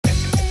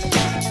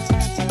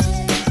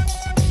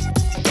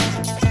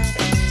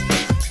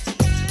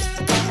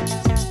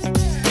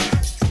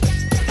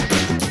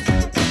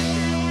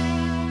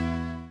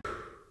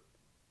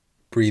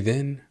Breathe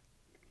in.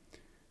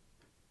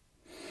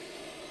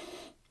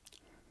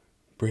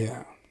 Breathe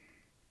out.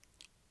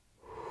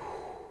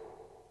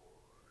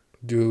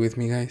 Do it with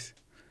me, guys.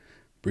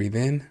 Breathe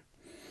in.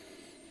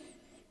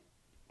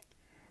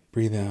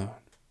 Breathe out.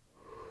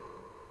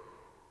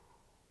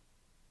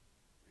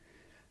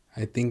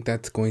 I think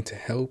that's going to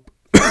help.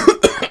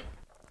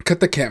 Cut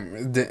the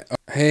camera.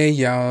 Hey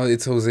y'all,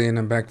 it's Jose and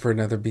I'm back for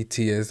another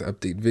BTS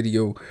update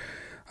video.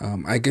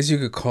 I guess you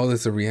could call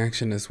this a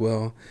reaction as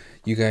well.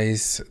 You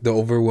guys, the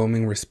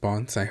overwhelming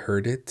response, I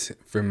heard it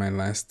from my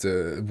last,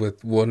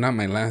 not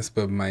my last,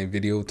 but my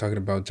video talking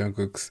about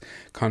Jungkook's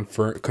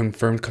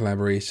confirmed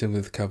collaboration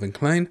with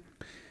Klein.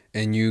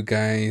 And you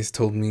guys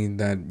told me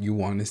that you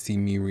want to see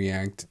me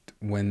react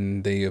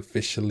when they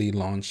officially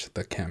launch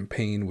the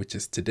campaign, which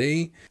is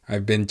today.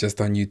 I've been just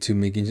on YouTube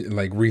making,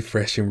 like,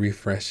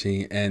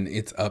 refreshing, and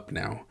it's up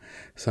now.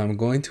 So I'm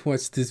going to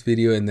watch this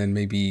video, and then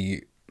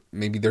maybe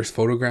there's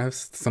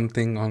photographs,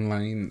 something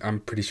online. I'm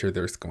pretty sure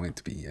there's going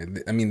to be.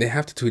 I mean, they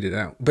have to tweet it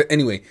out. But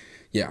anyway,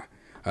 yeah,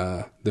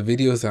 the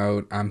video's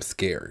out. I'm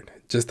scared.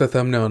 Just the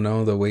thumbnail,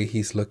 no, the way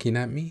he's looking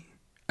at me.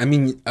 I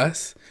mean,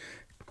 us.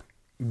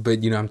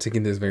 But, you know, I'm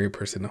taking this very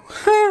personal.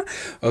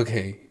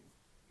 Okay,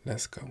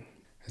 let's go.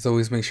 As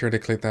always, make sure to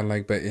click that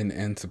like button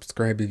and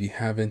subscribe if you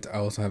haven't. I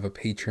also have a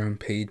Patreon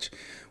page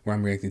where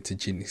I'm reacting to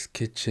Jimin's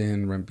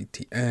Kitchen, Run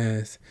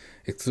BTS,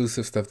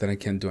 exclusive stuff that I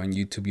can't do on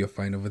YouTube. You'll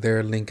find over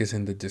there. Link is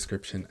in the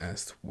description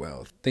as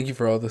well. Thank you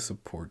for all the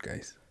support,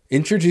 guys.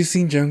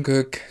 Introducing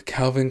Jungkook,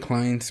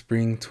 Klein,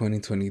 Spring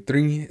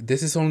 2023.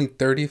 This is only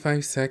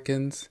 35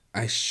 seconds.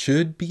 I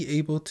should be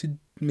able to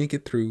make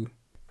it through.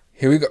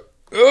 Here we go.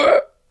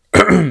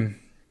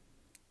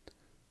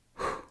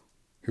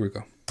 Here we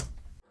go.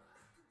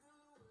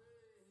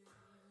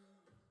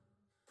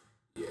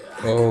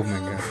 Oh my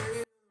god.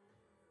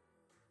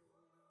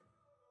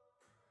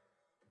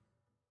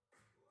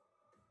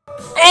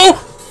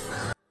 Oh!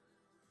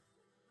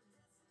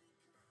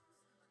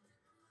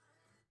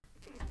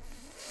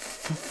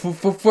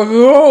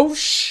 Oh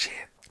shit.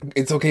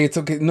 It's okay, it's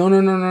okay. No.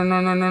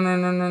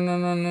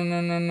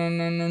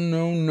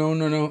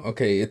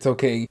 Okay, it's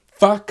okay.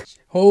 Fuck.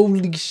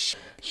 Holy sh.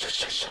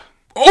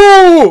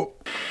 Oh!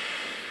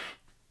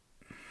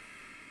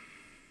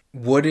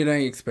 What did I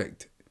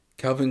expect?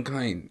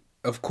 Klein.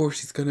 Of course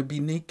he's gonna be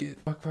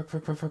naked. Fuck.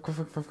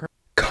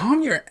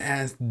 Calm your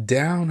ass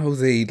down,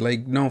 Jose.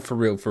 Like, no, for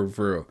real, for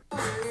real.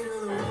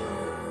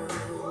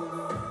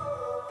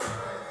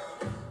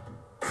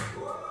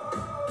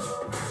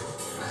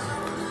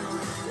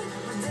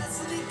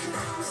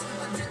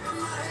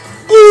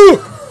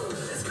 Ooh!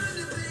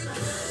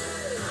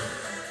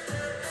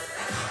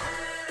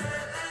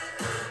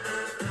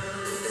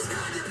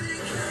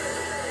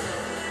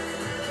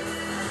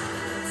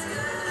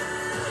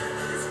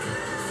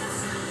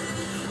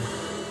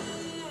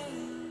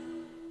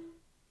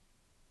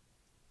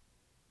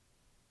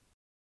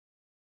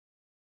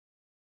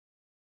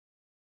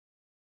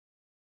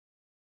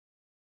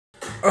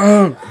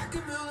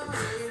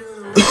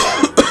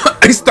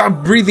 I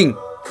stopped breathing.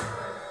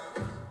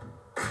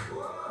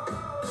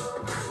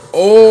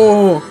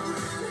 Oh,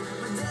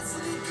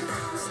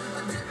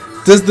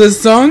 does the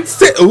song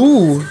say?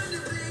 Ooh,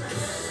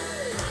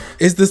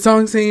 is the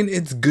song saying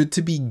it's good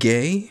to be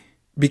gay?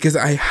 Because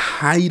I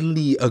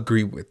highly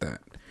agree with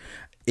that.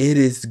 It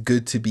is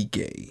good to be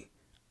gay.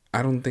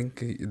 I don't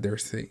think they're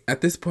saying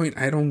at this point.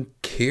 I don't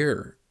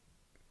care.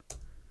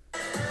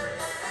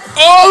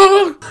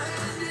 Oh.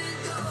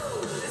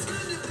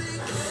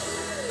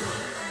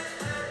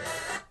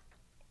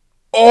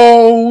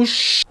 Oh,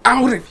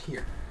 out of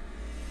here.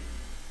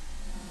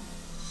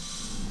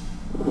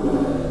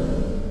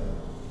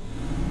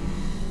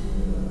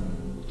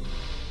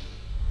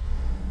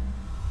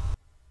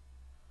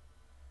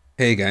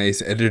 Hey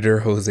guys,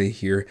 editor Jose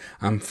here.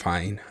 I'm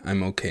fine.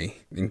 I'm okay,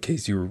 in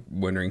case you were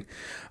wondering.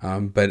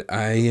 But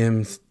I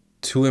am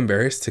too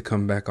embarrassed to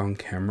come back on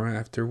camera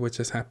after what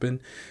just happened.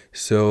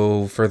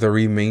 So for the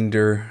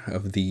remainder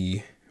of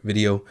the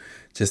video,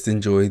 just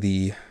enjoy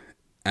the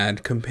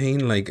ad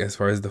campaign, like as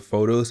far as the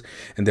photos.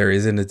 And there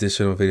is an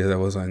additional video that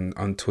was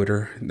on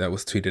Twitter that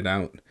was tweeted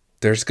out.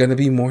 There's gonna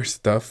be more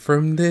stuff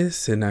from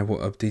this and I will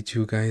update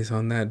you guys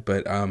on that.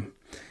 But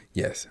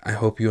yes, I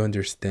hope you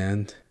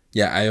understand.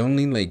 Yeah,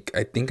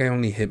 I think I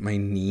only hit my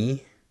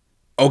knee.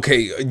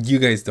 Okay, you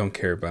guys don't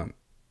care about.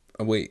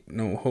 Oh wait,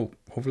 no,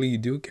 hopefully you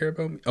do care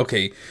about me.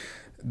 Okay,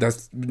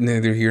 that's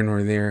neither here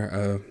nor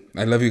there.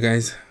 I love you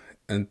guys.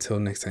 Until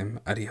next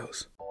time,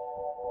 adios.